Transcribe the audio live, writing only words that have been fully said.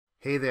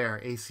Hey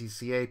there,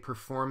 ACCA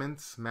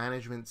Performance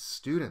Management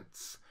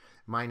students.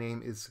 My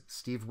name is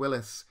Steve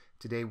Willis.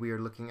 Today we are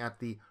looking at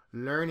the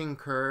learning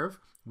curve.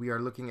 We are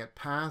looking at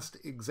past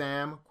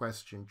exam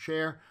question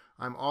chair.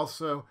 I'm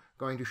also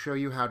going to show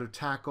you how to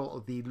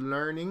tackle the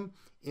learning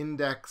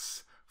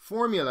index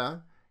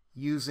formula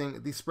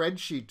using the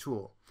spreadsheet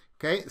tool.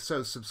 Okay,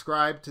 so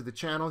subscribe to the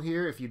channel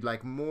here if you'd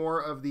like more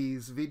of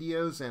these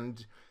videos,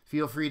 and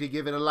feel free to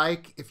give it a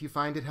like if you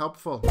find it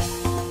helpful.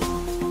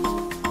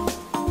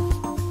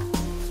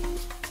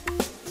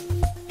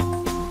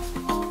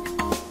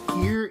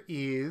 Here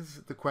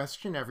is the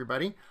question,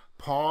 everybody.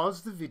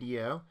 Pause the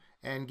video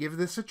and give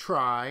this a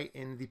try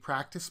in the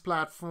practice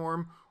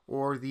platform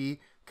or the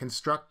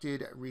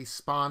constructed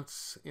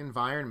response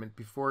environment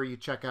before you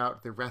check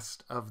out the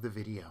rest of the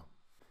video.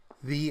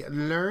 The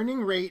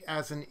learning rate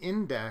as an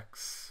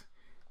index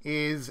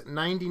is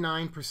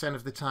 99%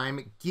 of the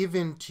time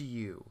given to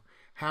you.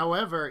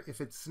 However,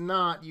 if it's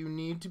not, you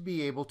need to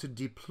be able to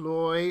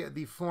deploy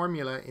the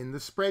formula in the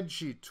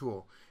spreadsheet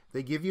tool.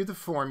 They give you the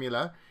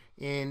formula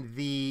in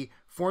the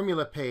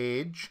formula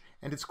page,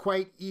 and it's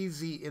quite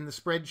easy in the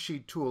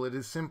spreadsheet tool. It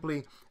is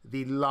simply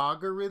the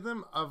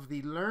logarithm of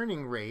the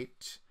learning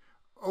rate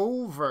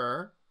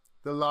over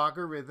the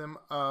logarithm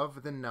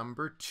of the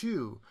number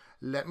 2.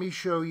 Let me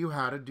show you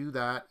how to do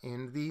that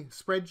in the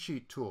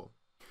spreadsheet tool.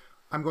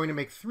 I'm going to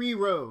make 3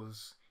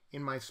 rows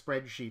in my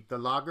spreadsheet: the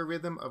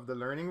logarithm of the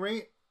learning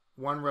rate,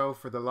 1 row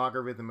for the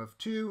logarithm of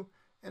 2,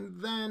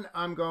 and then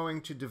I'm going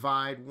to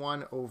divide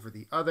one over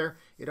the other.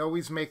 It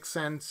always makes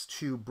sense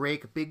to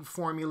break big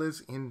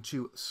formulas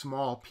into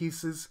small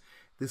pieces.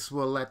 This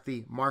will let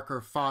the marker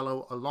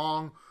follow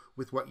along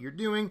with what you're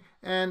doing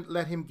and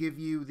let him give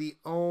you the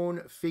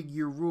own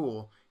figure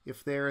rule.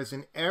 If there is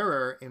an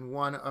error in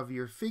one of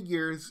your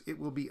figures, it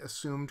will be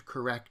assumed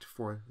correct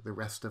for the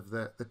rest of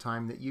the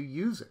time that you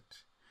use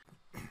it.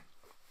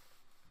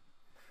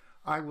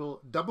 I will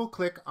double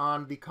click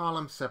on the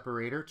column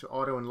separator to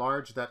auto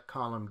enlarge that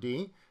column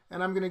D,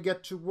 and I'm going to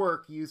get to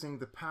work using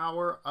the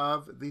power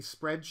of the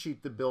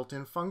spreadsheet, the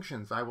built-in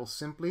functions. I will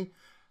simply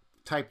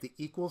type the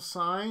equal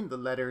sign, the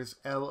letters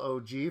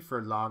LOG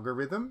for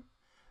logarithm.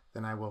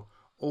 Then I will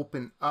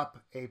open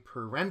up a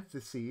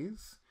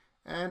parentheses,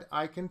 and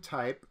I can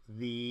type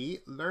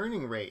the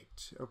learning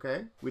rate,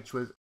 okay, which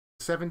was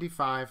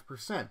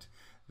 75%.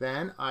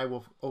 Then I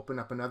will open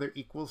up another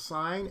equal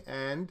sign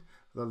and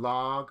the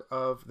log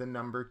of the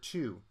number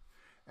 2.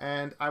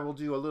 And I will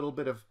do a little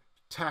bit of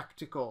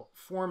tactical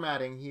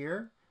formatting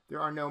here. There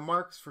are no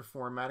marks for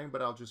formatting,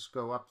 but I'll just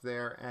go up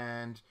there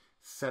and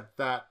set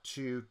that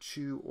to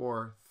 2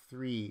 or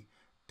 3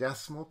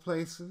 decimal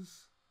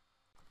places.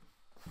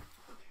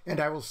 And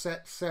I will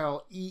set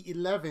cell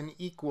E11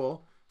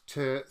 equal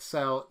to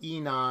cell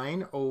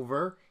E9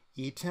 over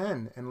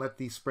E10 and let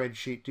the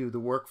spreadsheet do the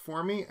work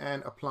for me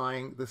and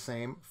applying the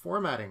same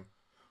formatting.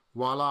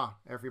 Voila,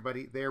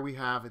 everybody, there we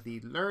have the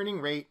learning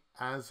rate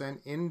as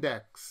an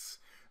index.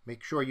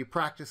 Make sure you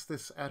practice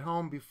this at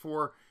home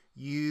before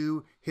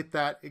you hit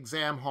that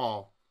exam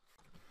hall.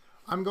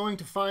 I'm going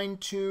to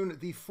fine-tune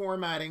the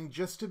formatting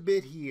just a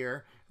bit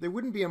here. There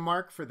wouldn't be a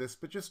mark for this,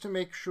 but just to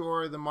make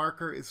sure the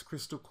marker is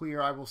crystal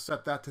clear, I will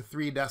set that to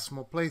 3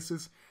 decimal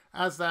places,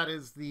 as that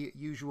is the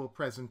usual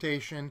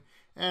presentation,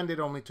 and it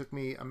only took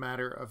me a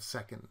matter of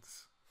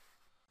seconds.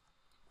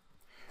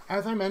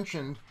 As I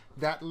mentioned,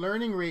 that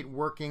learning rate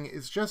working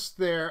is just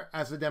there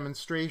as a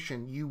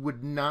demonstration. You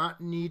would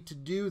not need to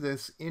do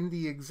this in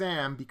the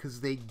exam because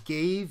they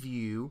gave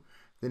you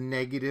the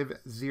negative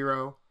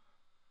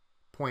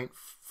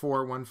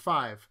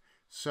 0.415.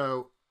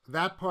 So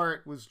that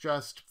part was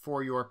just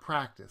for your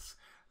practice.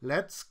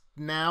 Let's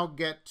now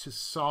get to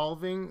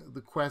solving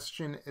the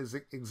question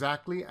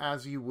exactly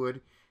as you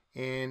would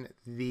in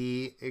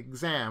the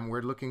exam.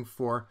 We're looking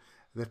for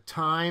the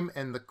time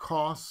and the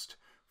cost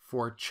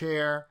for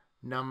chair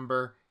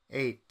number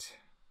 8.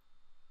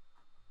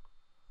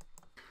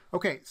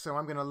 Okay, so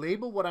I'm going to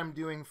label what I'm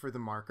doing for the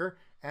marker,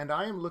 and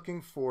I am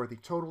looking for the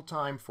total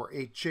time for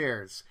 8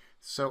 chairs.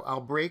 So I'll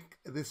break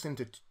this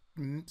into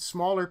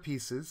smaller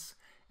pieces,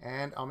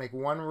 and I'll make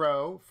 1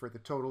 row for the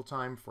total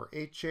time for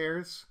 8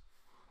 chairs,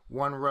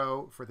 1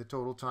 row for the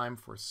total time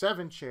for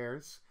 7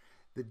 chairs,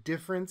 the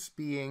difference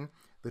being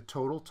the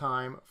total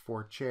time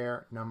for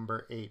chair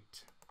number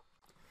 8.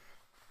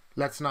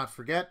 Let's not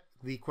forget,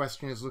 the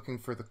question is looking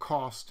for the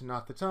cost,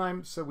 not the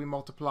time, so we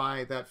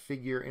multiply that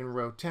figure in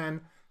row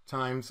 10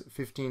 times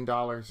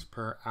 $15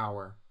 per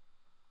hour.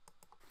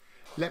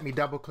 Let me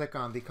double click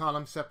on the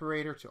column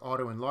separator to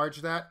auto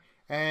enlarge that,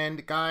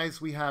 and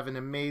guys, we have an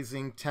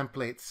amazing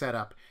template set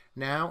up.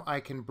 Now I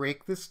can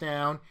break this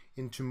down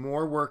into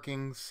more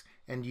workings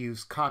and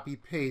use copy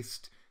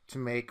paste to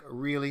make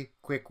really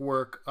quick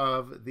work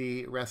of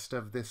the rest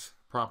of this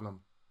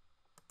problem.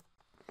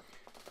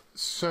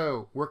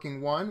 So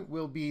working 1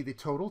 will be the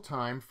total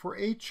time for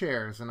 8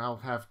 chairs, and I'll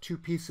have 2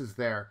 pieces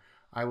there.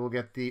 I will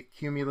get the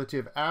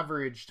cumulative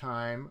average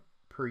time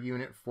per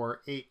unit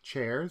for 8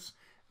 chairs.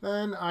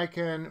 Then I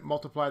can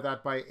multiply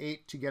that by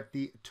 8 to get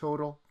the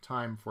total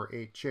time for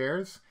 8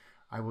 chairs.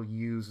 I will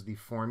use the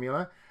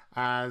formula.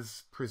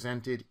 as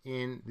presented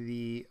in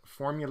the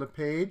formula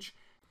page.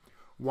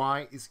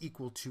 Y is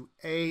equal to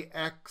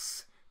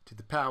ax to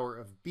the power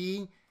of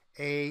b,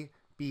 a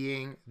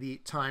being the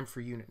time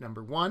for unit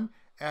number 1,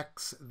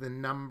 x the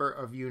number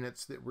of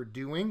units that we're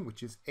doing,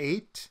 which is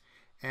 8,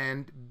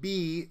 and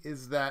b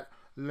is that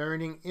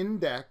learning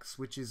index,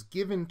 which is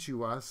given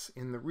to us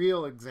in the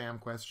real exam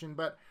question,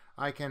 but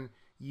I can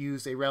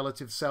use a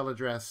relative cell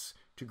address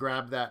to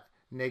grab that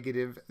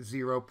negative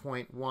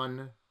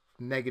 0.1,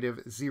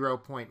 negative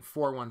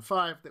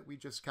 0.415 that we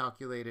just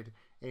calculated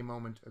a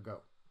moment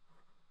ago.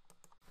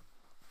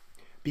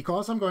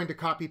 Because I'm going to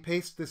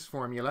copy-paste this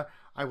formula,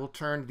 I will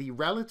turn the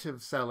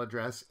relative cell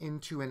address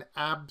into an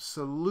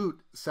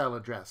absolute cell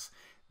address.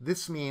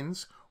 This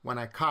means when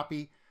I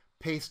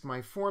copy-paste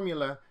my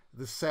formula,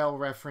 the cell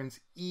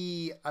reference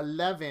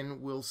E11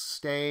 will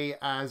stay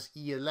as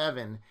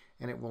E11,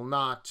 and it will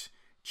not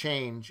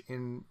change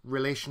in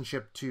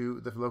relationship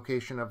to the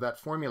location of that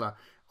formula.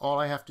 All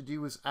I have to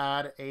do is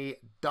add a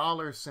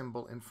dollar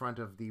symbol in front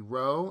of the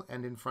row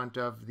and in front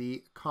of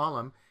the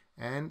column,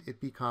 and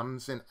it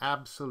becomes an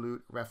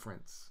absolute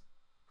reference.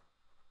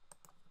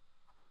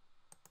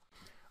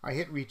 I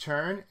hit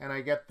return and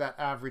I get that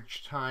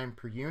average time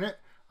per unit.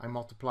 I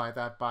multiply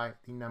that by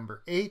the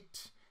number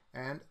 8,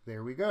 and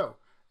there we go.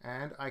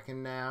 And I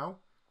can now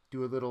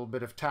do a little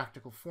bit of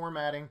tactical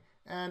formatting,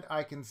 and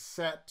I can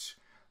set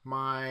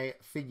my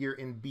figure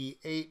in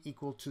B8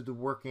 equal to the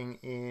working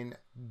in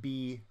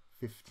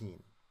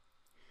B15.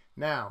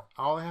 Now,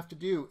 all I have to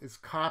do is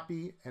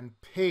copy and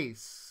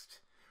paste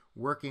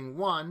working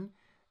 1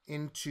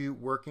 into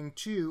working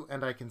 2,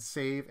 and I can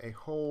save a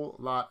whole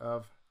lot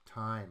of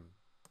time.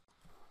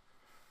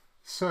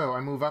 So I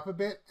move up a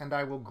bit, and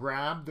I will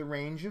grab the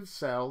range of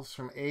cells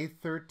from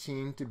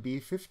A13 to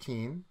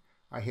B15.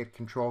 I hit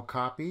Control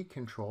Copy,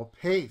 Control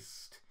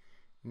Paste.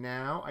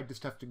 Now I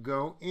just have to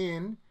go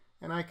in,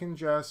 and I can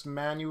just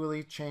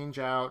manually change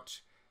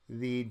out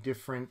the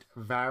different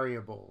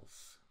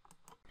variables,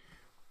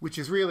 which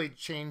is really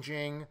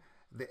changing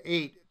the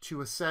 8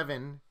 to a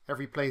 7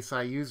 every place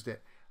I used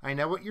it. I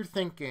know what you're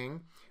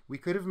thinking. We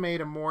could have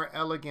made a more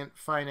elegant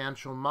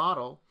financial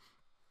model.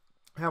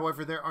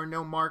 However, there are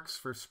no marks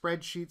for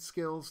spreadsheet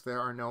skills. There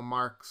are no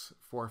marks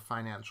for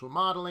financial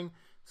modeling.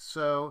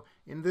 So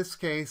in this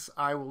case,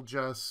 I will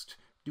just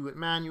do it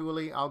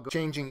manually. I'll go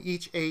changing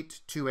each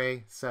 8 to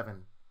a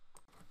 7.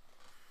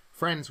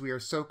 Friends, we are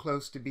so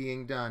close to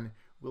being done.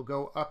 We'll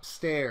go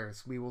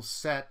upstairs. We will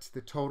set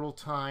the total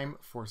time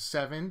for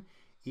 7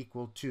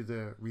 equal to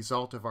the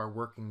result of our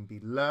working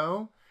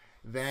below.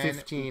 Then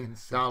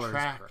 $15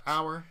 per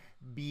hour.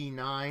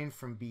 B9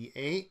 from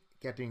B8,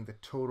 getting the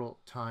total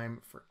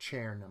time for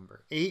chair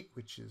number 8,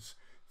 which is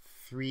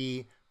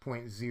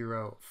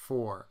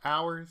 3.04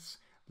 hours.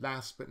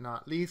 Last but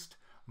not least,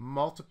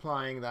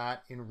 multiplying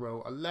that in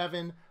row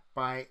 11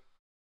 by,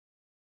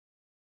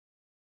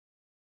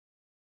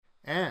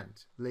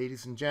 and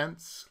ladies and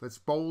gents, let's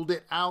bold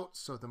it out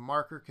so the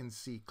marker can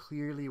see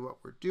clearly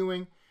what we're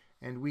doing.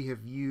 And we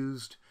have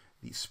used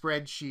the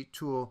spreadsheet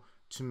tool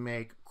to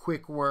make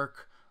quick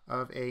work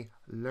of a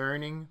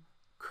learning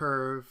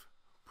curve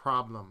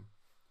problem.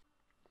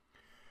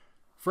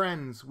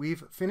 Friends,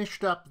 we've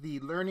finished up the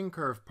learning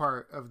curve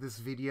part of this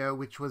video,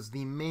 which was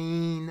the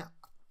main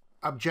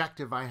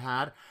objective I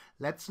had.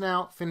 Let's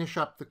now finish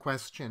up the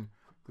question.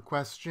 The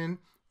question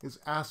is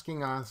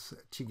asking us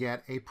to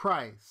get a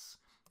price,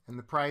 and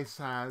the price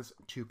has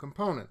two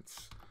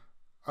components: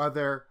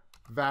 other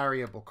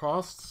variable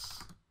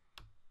costs,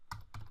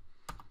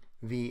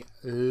 the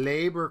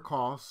labor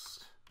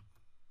cost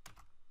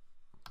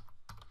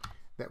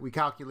that we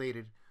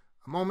calculated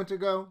a moment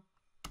ago.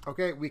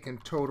 Okay, we can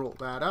total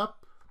that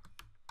up,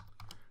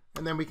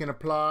 and then we can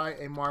apply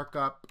a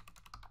markup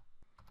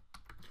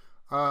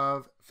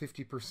of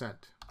 50%.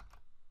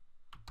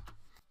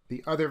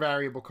 The other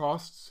variable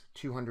costs,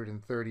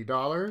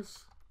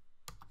 $230.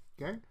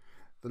 Okay,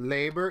 the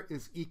labor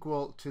is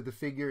equal to the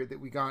figure that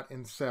we got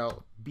in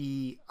cell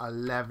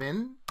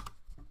B11.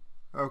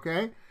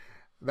 Okay,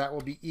 that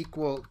will be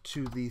equal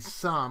to the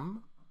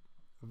sum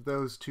of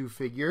those two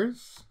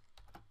figures.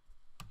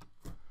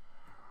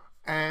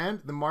 And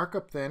the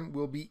markup then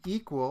will be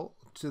equal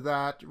to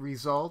that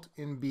result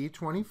in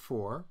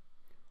B24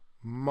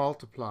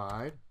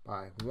 multiplied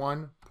by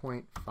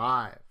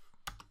 1.5.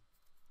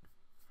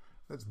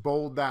 Let's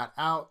bold that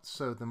out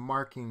so the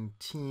marking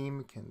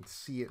team can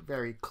see it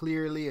very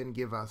clearly and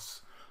give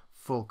us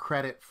full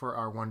credit for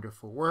our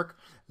wonderful work.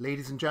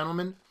 Ladies and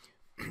gentlemen,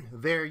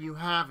 there you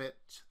have it,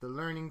 the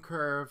learning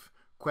curve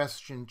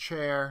question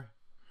chair.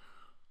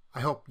 I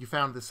hope you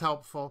found this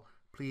helpful.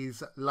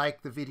 Please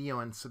like the video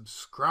and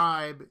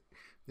subscribe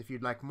if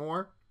you'd like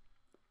more.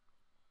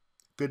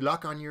 Good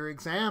luck on your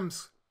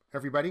exams,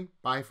 everybody.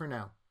 Bye for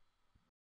now.